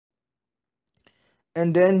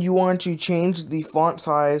and then you want to change the font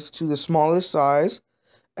size to the smallest size,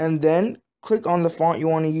 and then click on the font you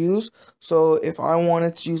want to use. So if I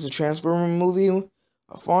wanted to use the Transformer movie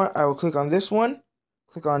font, I will click on this one,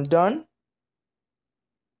 click on done.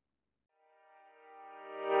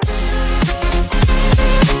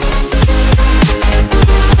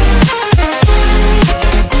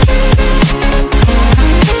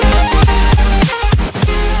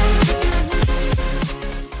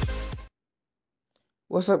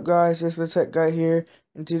 What's up guys, it's the Tech Guy here,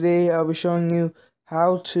 and today I'll be showing you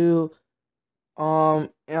how to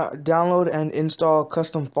download and install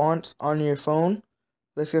custom fonts on your phone.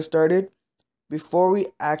 Let's get started. Before we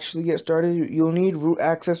actually get started, you'll need root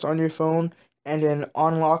access on your phone and an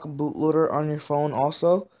unlock bootloader on your phone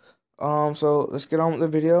also. So let's get on with the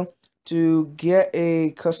video. To get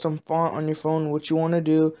a custom font on your phone, what you want to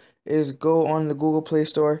do is go on the Google Play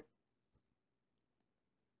Store,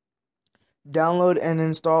 download and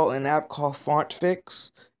install an app called FontFix.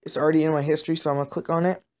 It's already in my history, so I'm going to click on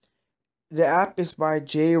it. The app is by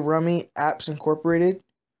J. Rummy Apps Incorporated.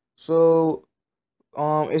 So,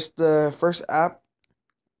 it's the first app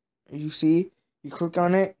you see. You click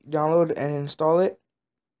on it, download and install it,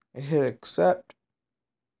 and hit accept.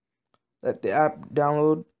 Let the app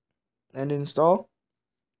download and install.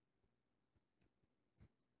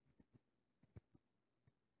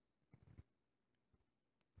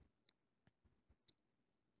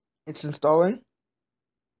 It's installing.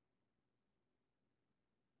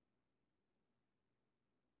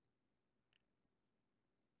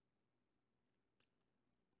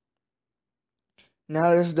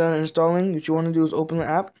 Now that it's done installing, what you want to do is open the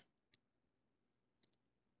app.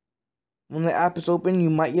 When the app is open, you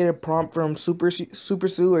might get a prompt from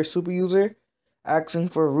SuperSU or Super User asking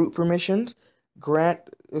for root permissions. Grant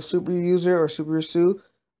a Super User or SuperSU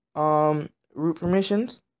root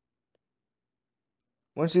permissions.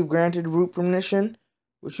 Once you've granted root permission,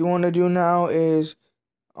 what you want to do now is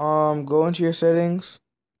go into your settings,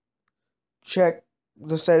 check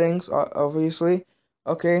the settings, obviously.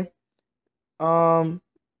 Okay. There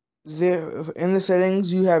in the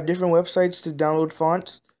settings you have different websites to download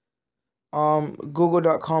fonts.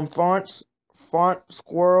 Google.com fonts,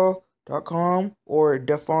 fontsquirrel.com, or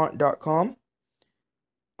defont.com.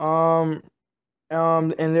 And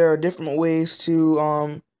there are different ways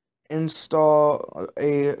to install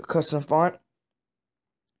a custom font.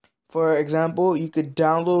 For example, you could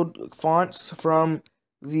download fonts from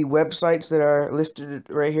the websites that are listed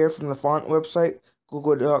right here from the font website,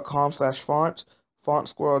 google.com/fonts,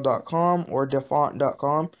 fontsquirrel.com, or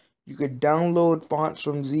defont.com. You could download fonts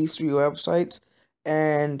from these three websites,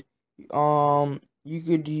 and you could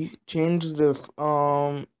change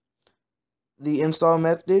the install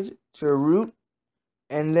method to root,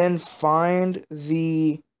 and then find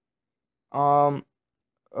the font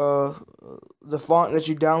that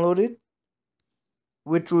you downloaded,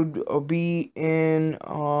 which would be in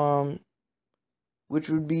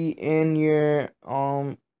your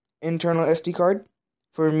internal SD card.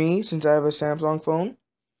 For me, since I have a Samsung phone.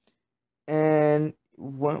 And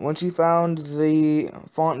once you found the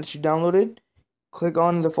font that you downloaded, click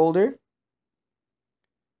on the folder.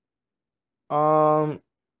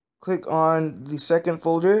 Click on the second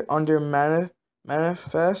folder under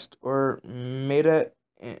manifest or meta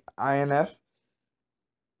inf.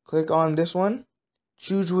 Click on this one.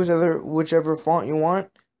 Choose whichever font you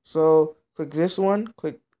want. So click this one.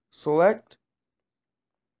 Click select.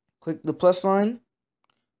 Click the plus sign.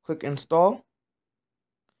 Click install.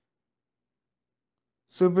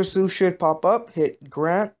 SuperSU should pop up. Hit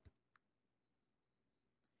grant.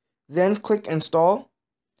 Then click install.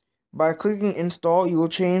 By clicking install, you will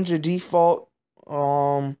change the default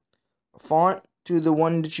font to the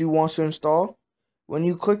one that you want to install. When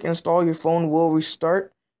you click install, your phone will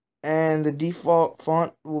restart, and the default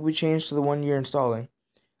font will be changed to the one you're installing.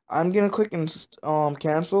 I'm gonna click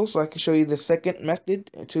cancel so I can show you the second method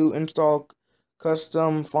to install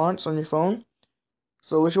custom fonts on your phone.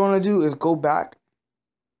 So what you want to do is go back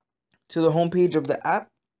to the home page of the app,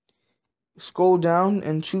 scroll down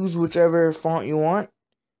and choose whichever font you want.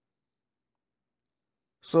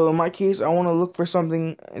 So in my case, I want to look for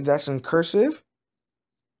something that's in cursive.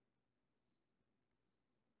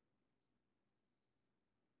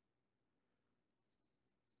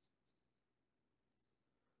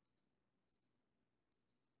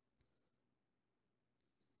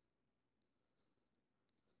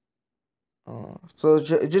 So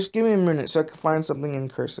just give me a minute so I can find something in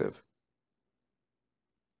cursive.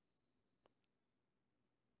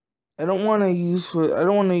 I don't want to use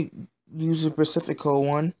the Pacifico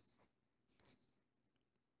one.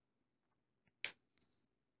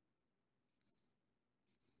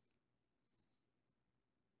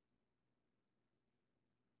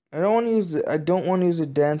 I don't want to use the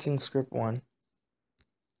dancing script one.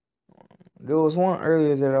 There was one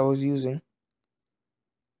earlier that I was using.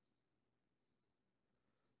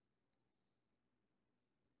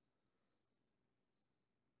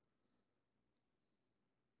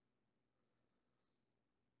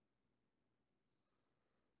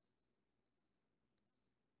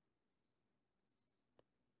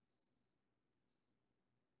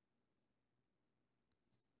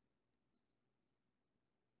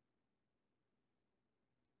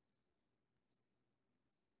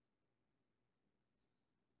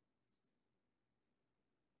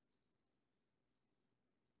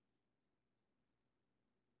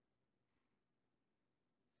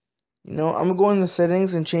 I'm gonna go in the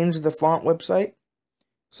settings and change the font website.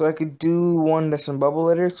 So I could do one that's in bubble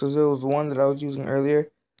letters, because there was one that I was using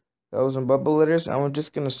earlier that was in bubble letters. I'm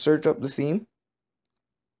just gonna search up the theme.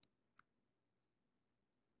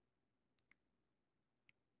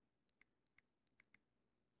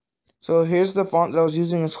 So here's the font that I was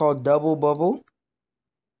using. It's called Double Bubble.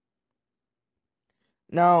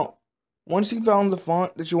 Now, once you found the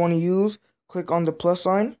font that you want to use, click on the plus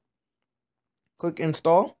sign, click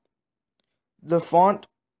install. The font,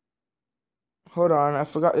 hold on, I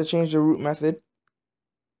forgot to change the root method.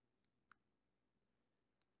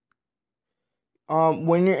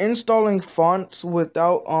 When you're installing fonts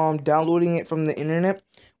without downloading it from the internet,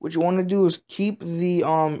 what you want to do is keep the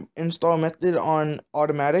install method on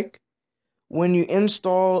automatic. When you're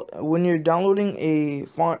downloading a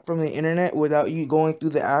font from the internet without you going through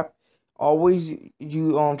the app, always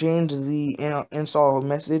you change the install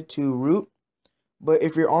method to root. But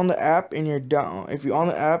if you're on the app and download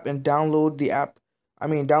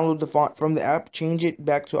download the font from the app, change it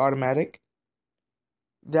back to automatic.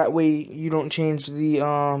 That way you don't change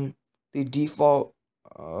the default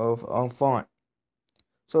of font.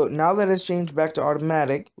 So now that it's changed back to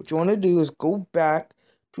automatic, what you want to do is go back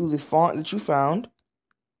to the font that you found.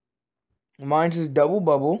 Mine is Double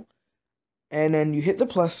Bubble, and then you hit the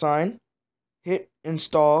plus sign, hit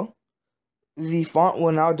install. The font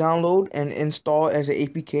will now download and install as an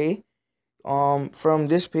APK. From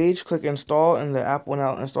this page, click install, and the app will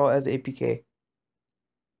now install as an APK.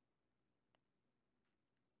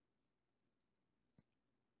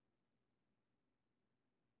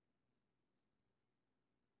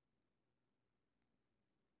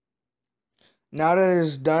 Now that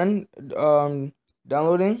it's done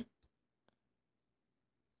downloading,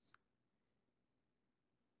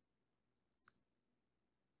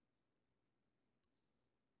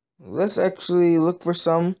 let's actually look for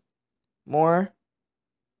some more.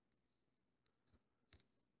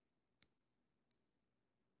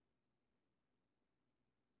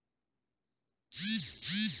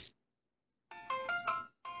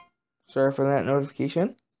 Sorry for that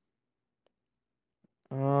notification.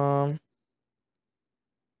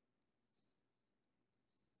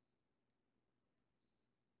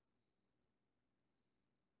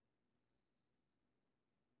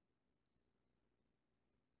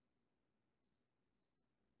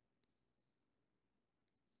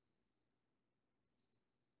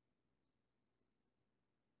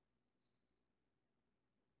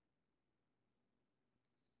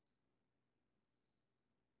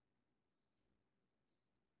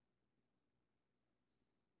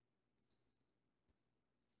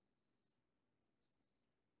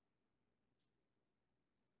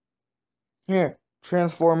 Here,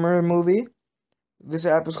 Transformer movie. This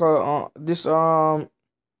app is called this font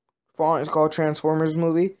is called Transformers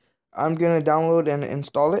movie. I'm gonna download and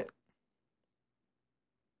install it.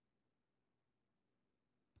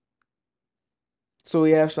 So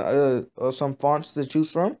we have some fonts to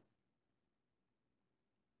choose from.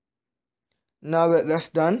 Now that that's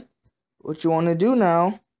done, what you want to do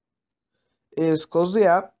now is close the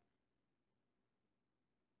app.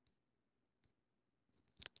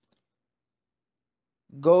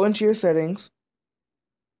 Go into your settings.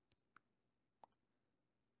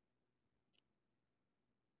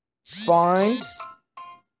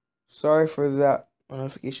 Sorry for that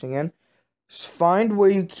notification again. Find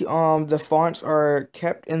where the fonts are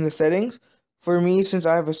kept in the settings. For me, since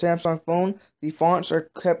I have a Samsung phone, the fonts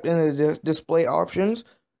are kept in the display options.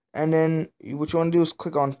 And then what you want to do is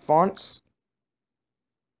click on fonts.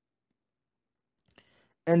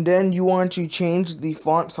 And then you want to change the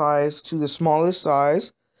font size to the smallest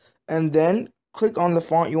size. And then click on the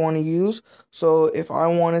font you want to use. So if I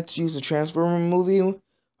wanted to use the Transformer movie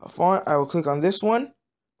font, I will click on this one.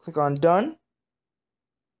 Click on done.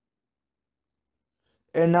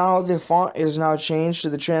 And now the font is now changed to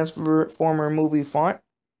the Transformer movie font. .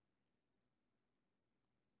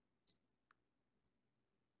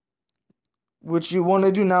 what you want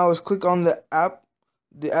to do now is click on the app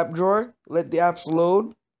drawer, let the apps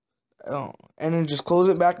load, and then just close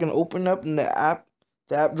it back and open up, and the app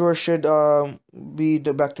drawer should be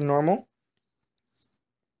back to normal.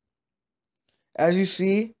 As you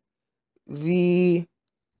see, the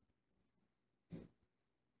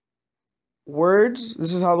words,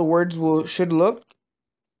 this is how the words should look.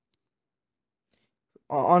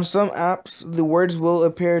 On some apps, the words will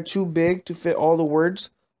appear too big to fit all the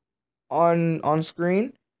words on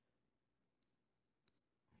screen.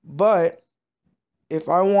 But if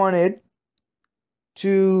I wanted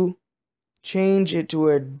to change it to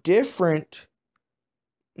a different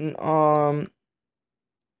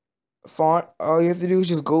font, all you have to do is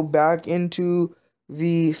just go back into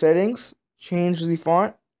the settings, change the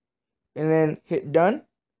font, and then hit done.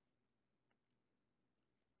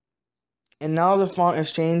 And now the font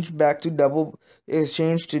is changed to double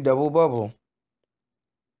bubble.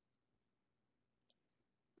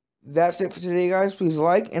 That's it for today, guys. Please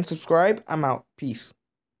like and subscribe. I'm out. Peace.